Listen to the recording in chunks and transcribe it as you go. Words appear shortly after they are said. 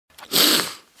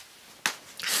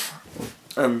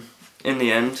In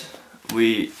the end,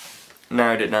 we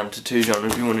narrowed it down to two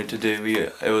genres we wanted to do.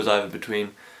 It was either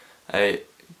between a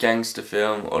gangster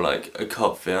film or like a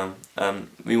cop film.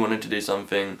 We wanted to do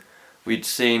something we'd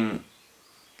seen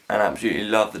and absolutely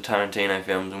loved the Tarantino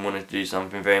films and wanted to do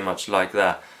something very much like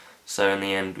that. So in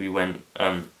the end, we went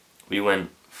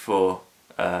for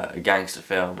a gangster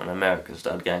film, an American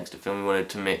style gangster film. We wanted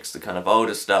to mix the kind of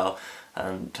older style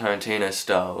and Tarantino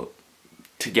style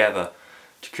together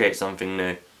to create something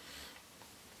new.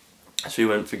 So we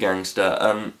went for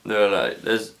gangster.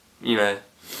 There's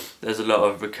a lot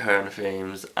of recurrent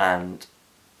themes and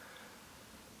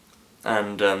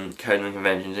codes and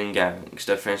conventions in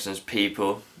gangster. For instance,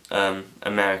 people,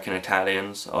 American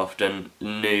Italians, often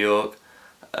New York,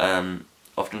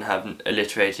 often have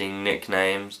alliterating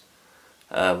nicknames,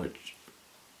 which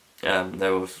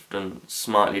they're often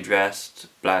smartly dressed,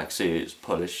 black suits,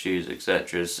 polished shoes,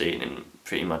 etc. seen in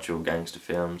pretty much all gangster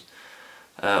films.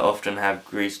 Often have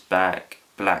greased back,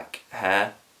 black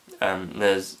hair.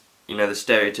 There's the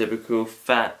stereotypical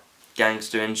fat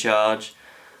gangster in charge,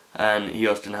 and he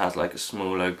often has like a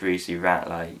smaller, greasy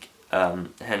rat-like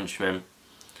henchman.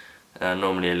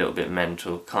 Normally a little bit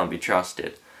mental, can't be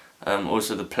trusted.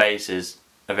 Also the places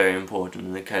are very important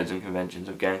in the codes and conventions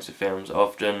of gangster films.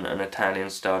 Often an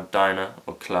Italian-style diner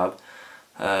or club,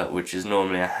 which is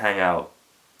normally a hangout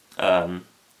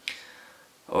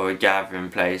or a gathering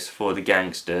place for the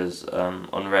gangsters,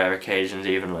 on rare occasions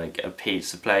even like a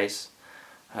pizza place.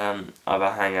 Other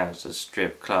hangouts are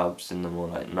strip clubs in the more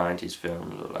like 90s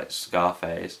films, or like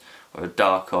Scarface, or a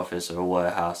dark office or a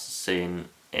warehouse scene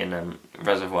in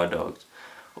Reservoir Dogs.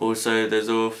 Also there's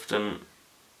often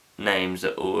names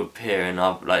that all appear in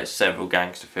several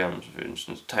gangster films, for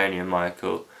instance Tony and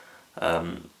Michael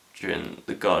during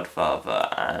The Godfather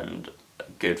and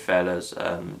Goodfellas.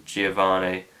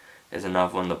 Giovanni is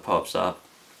another one that pops up